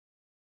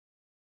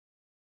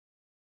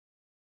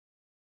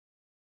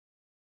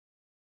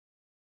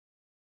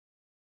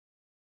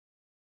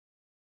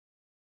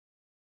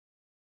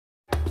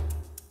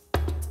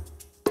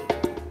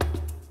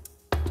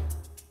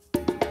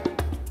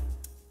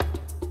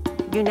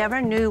You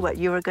never knew what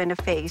you were going to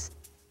face.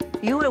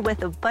 You were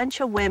with a bunch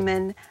of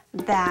women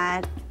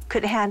that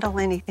could handle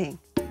anything.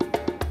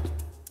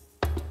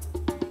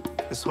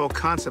 This whole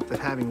concept that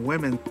having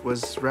women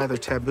was rather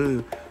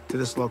taboo to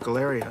this local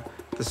area.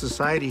 The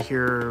society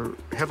here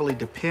heavily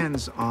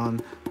depends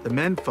on the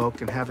men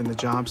folk and having the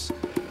jobs.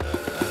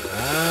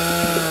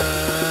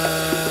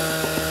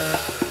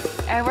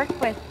 I work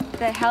with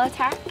the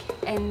heli-tac,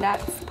 and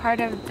that's part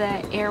of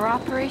the air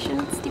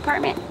operations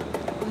department.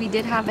 We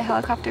did have a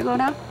helicopter go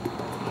down,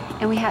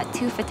 and we had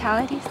 2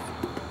 fatalities,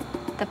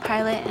 the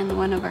pilot and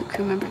one of our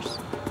crew members.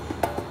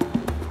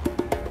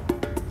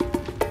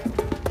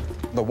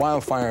 The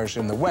wildfires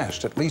in the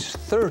West, at least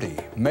 30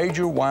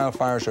 major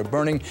wildfires are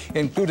burning,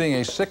 including a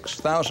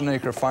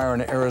 6,000-acre fire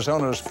in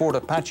Arizona's Fort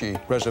Apache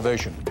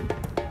reservation.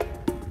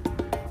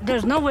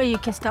 There's no way you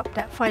can stop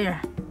that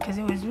fire because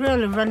it was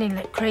really running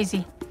like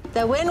crazy.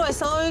 The wind was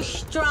so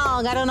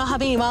strong, I don't know how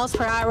many miles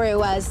per hour it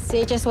was.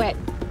 It just went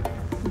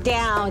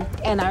down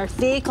and our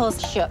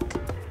vehicles shook.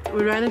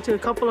 We ran into a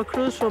couple of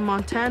crews from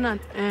Montana,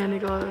 and they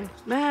go,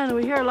 man,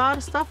 we hear a lot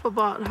of stuff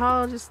about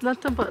how just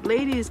nothing but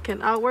ladies can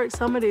outwork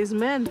some of these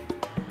men.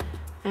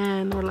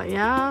 And we're like,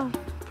 yeah,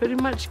 pretty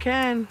much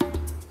can.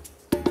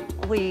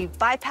 We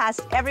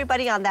bypassed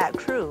everybody on that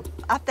crew,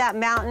 up that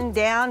mountain,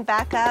 down,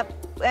 back up.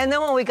 And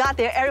then when we got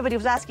there, everybody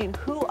was asking,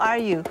 who are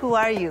you? Who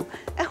are you?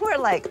 And we're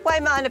like,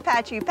 White Mountain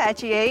Apache,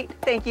 Apache 8,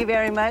 thank you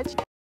very much.